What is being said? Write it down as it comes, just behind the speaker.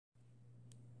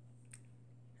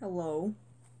Hello.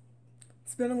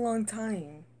 It's been a long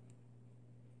time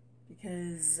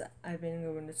because I've been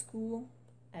going to school.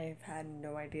 I've had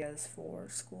no ideas for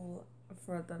school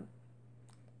for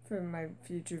my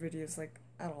future videos at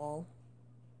all.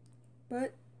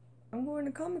 But I'm going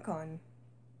to Comic-Con.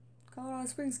 Colorado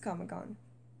Springs Comic-Con.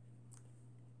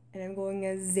 And I'm going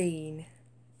as Zane.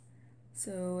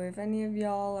 So if any of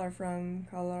y'all are from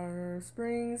Colorado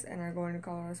Springs and are going to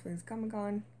Colorado Springs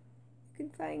Comic-Con, you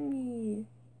can find me.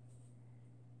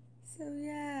 So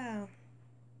yeah,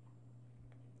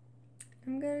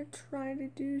 I'm gonna try to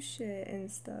do shit and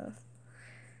stuff,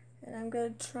 and I'm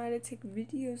gonna try to take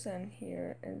videos on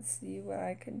here and see what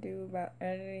I can do about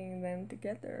editing them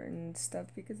together and stuff,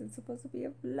 because it's supposed to be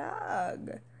a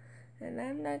vlog, and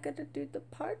I'm not gonna do the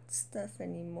part stuff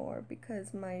anymore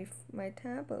because my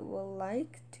tablet will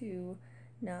like to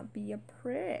not be a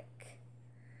prick.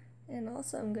 And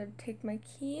also I'm gonna take my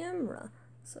camera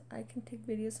so I can take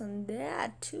videos on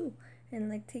that too,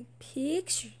 and take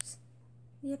pictures.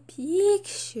 Yeah,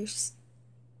 pictures.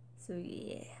 So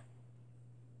yeah.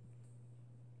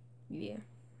 We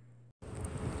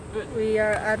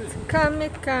are at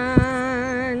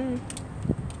Comic-Con.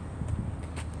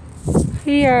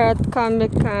 We are at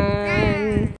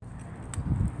Comic-Con.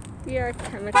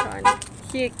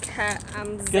 Here, cat,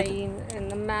 I'm Zane, and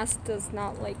the mask does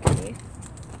not like me.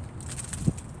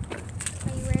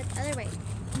 You wear it the other way.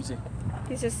 Easy.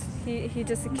 He's just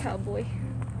a cowboy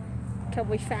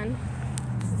fan.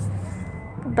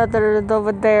 Brother is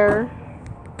over there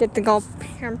getting all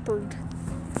pampered,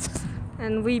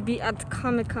 and we be at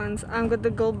Comic-Cons. I'm gonna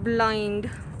go blind.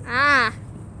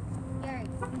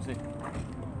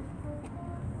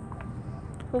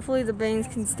 Hopefully the bangs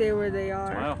can stay where they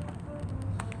are. Wow.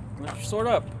 Lift your sword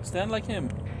up. Stand like him.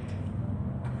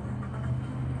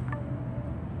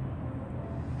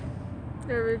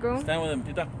 There we go. Stand with him,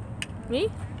 Tita. Me?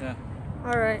 Yeah.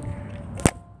 Alright.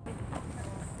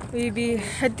 We be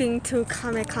heading to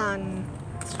Comic-Con.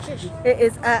 It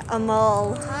is at a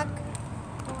mall. Talk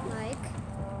like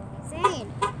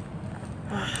Zane.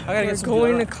 We're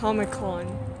going to Comic-Con.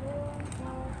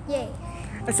 Yay.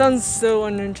 I sound so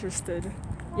uninterested.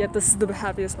 Yet this is the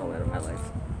happiest moment of my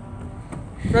life.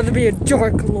 I'd rather be a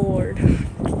dark lord.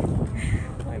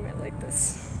 Why am I like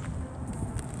this?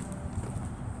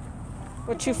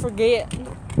 What you forget?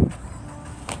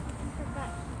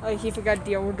 Oh, he forgot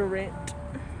deodorant.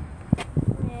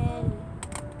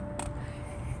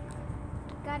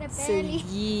 Got a So belly.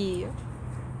 yeah,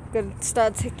 gonna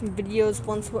start taking videos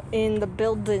once we're in the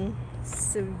building.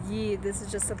 So yeah, this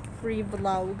is just a free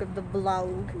vlog of the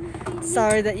vlog.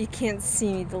 Sorry that you can't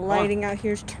see me. The lighting out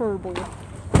here is terrible.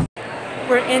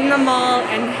 We're in the mall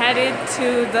and headed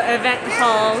to the event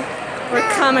hall where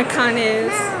Comic-Con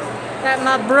is. At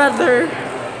my brother.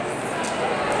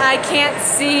 I can't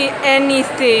see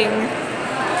anything.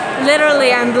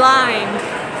 Literally, I'm blind.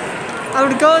 I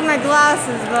would go with my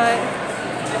glasses, but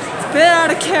it's a bit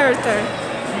out of character.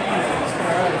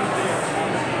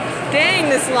 Dang,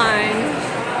 this line.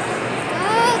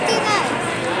 Oh, do that.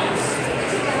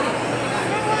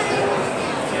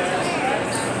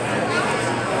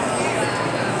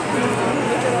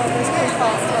 Look at all these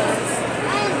imposters.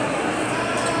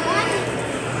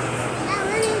 No,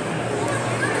 really.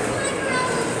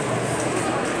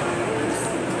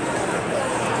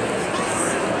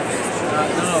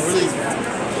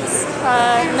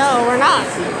 No, we're not.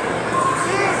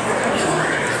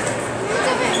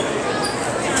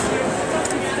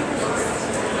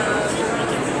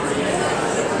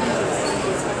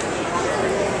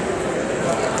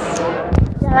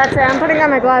 Yeah, that's it. I'm putting on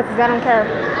my glasses. I don't care.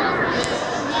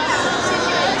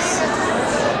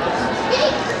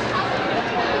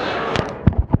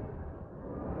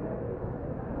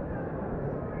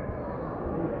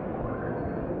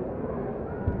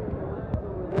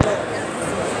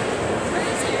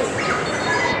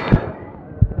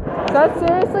 Is that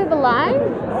seriously the line?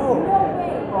 Oh,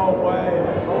 way.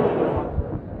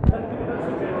 Okay, so we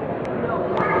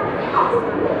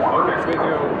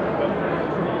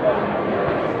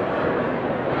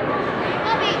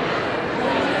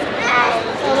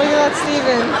Oh, look at that,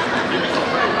 Steven.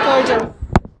 Gorgeous.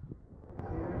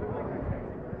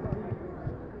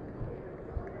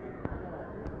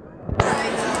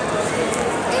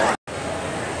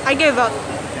 I gave up.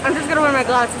 I'm just gonna wear my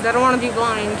glasses. I don't want to be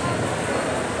blind.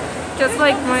 Just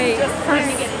like my first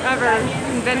ever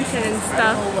invention and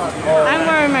stuff. I'm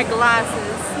wearing my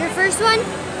glasses. Your first one?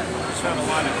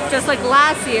 Just like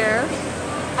last year,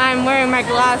 I'm wearing my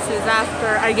glasses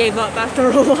after I gave up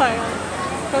after a while.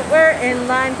 But we're in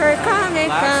line for Comic-Con.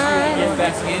 Last year, to get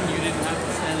back in, you didn't have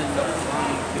to stand in the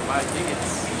line to buy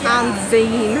tickets. I'm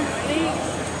Zane.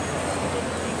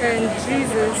 And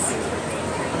Jesus.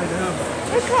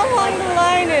 Look how long the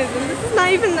line is, and this is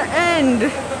not even the end.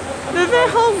 The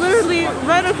event hall literally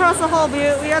right across the hall. We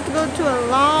have to go to a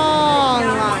long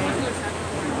line.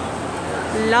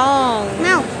 Long.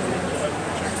 Meow.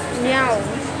 Meow.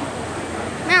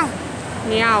 Meow.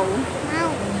 Meow.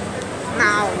 Meow.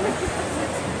 Meow.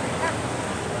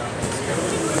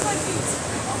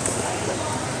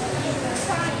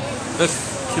 Look,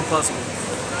 Kim Possible.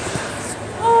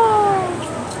 Oh.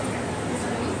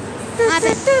 That's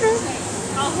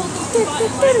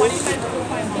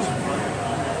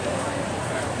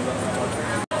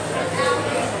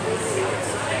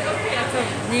a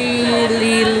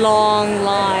really long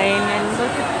line, and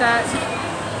look at that.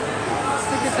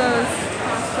 Look at those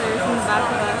cosplayers in the back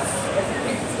of us.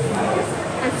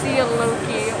 I see a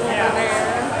Loki over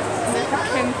there. And there's a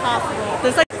Kim Possible.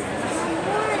 There's like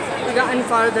we've gotten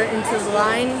farther into the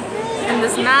line, and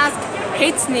this mask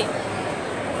hates me.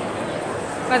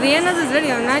 By the end of this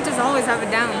video, and I just always have it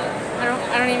down. I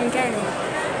don't even care anymore.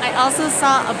 I also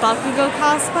saw a Bakugo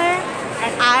cosplayer,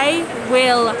 and I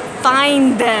will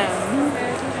find them.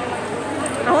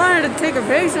 I wanted to take a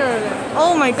picture of them.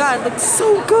 Oh my god, it looks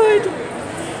so good.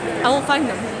 I will find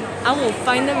them. I will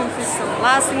find them if it's the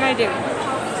last thing I do.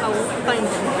 I will find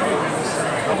them.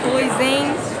 Our boy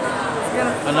Zane is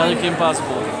gonna find Another them. Kim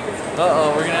Possible.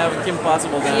 Uh-oh, we're gonna have a Kim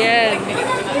Possible now. Yeah.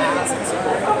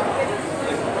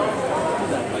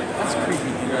 That's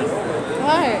creepy, dude.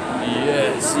 What?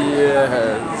 Yes.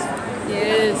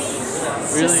 Yes.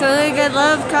 It's Really? just really good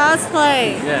love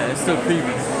cosplay. Yeah, it's still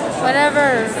creepy.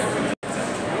 Whatever.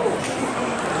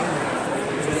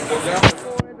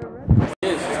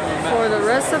 For the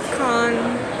rest of con,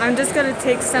 I'm just gonna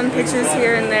take some pictures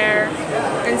here and there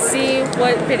and see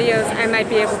what videos I might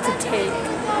be able to take.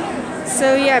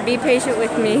 So yeah, be patient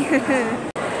with me.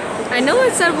 I know I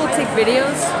said we'll take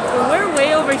videos, but we're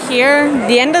way over here.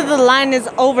 The end of the line is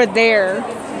over there.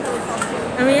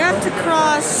 And we have to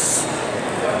cross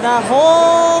the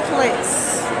whole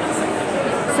place.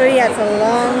 So yeah, it's a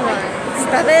long line.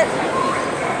 Stop it.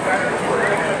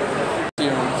 To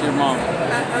your mom.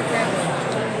 Okay.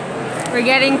 We're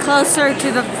getting closer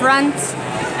to the front,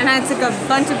 and I took a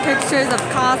bunch of pictures of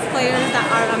cosplayers that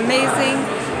are amazing,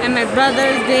 and my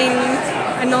brother's being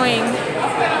annoying.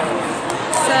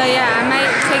 So yeah, I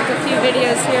might take a few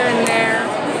videos here and there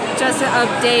just to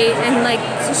update and like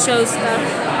to show stuff.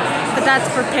 But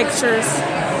that's for pictures,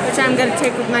 which I'm gonna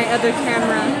take with my other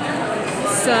camera.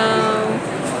 So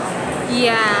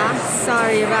yeah,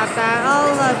 sorry about that.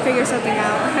 I'll figure something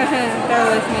out.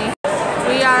 Bear with me.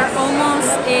 We are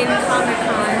almost in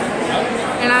Comic-Con,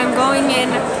 and I'm going in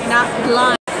not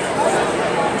blind.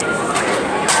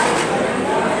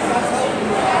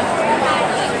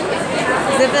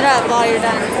 Zip it up while you're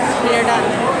done. When you're done.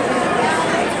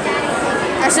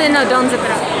 Actually, no, don't zip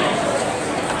it up.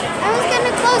 I was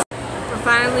gonna close. We're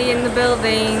finally in the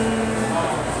building.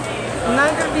 I'm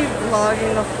not going to be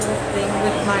vlogging the whole thing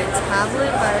with my tablet,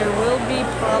 but I will be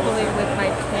probably with my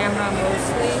camera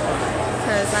mostly,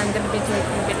 because I'm going to be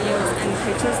taking videos and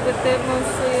pictures with it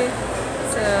mostly.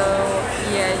 So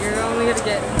yeah, you're only going to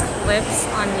get clips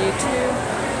on YouTube.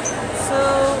 So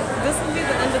this will be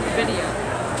the end of the video.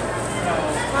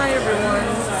 Bye everyone.